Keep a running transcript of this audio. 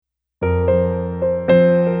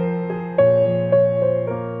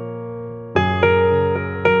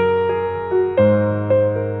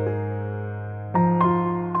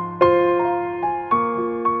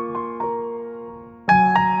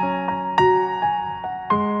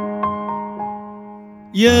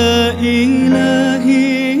يا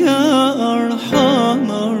إلهي يا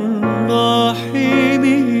أرحم الراحمين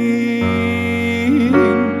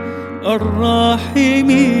الراحمين،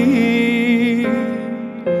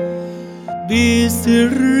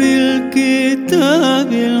 بسر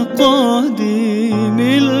الكتاب القديم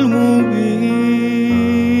المبين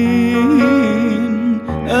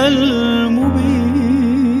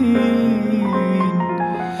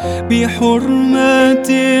بحرمة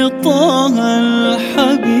طه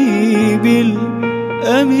الحبيب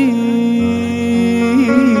الأمين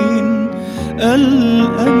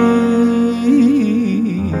الأمين.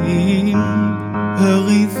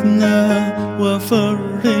 أغثنا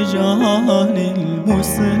وفرج عن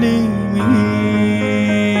المسلمين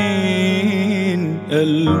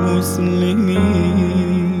المسلمين.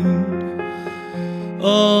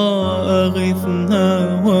 أغثنا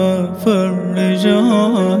وفرج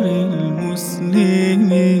عن المسلمين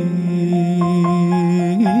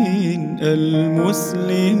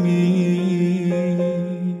المسلمين.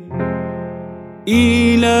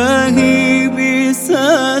 إلهي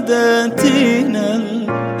بسادتنا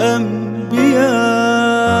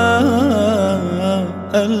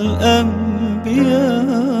الأنبياء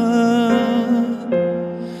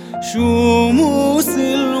شموس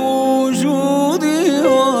الوجود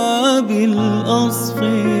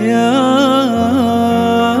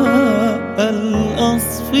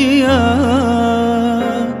الأصفياء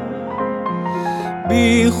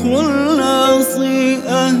بخلاص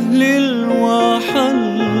أهل الوحى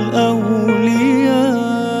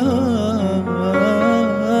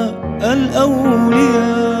الأولياء.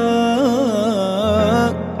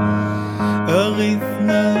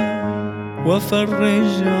 أغثنا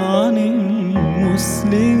وفرج عن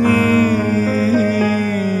المسلمين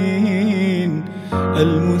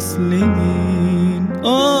المسلمين.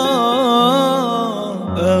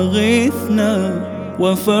 أغثنا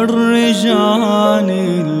وفرج عن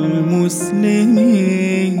المسلمين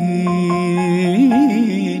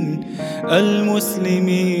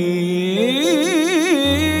المسلمين.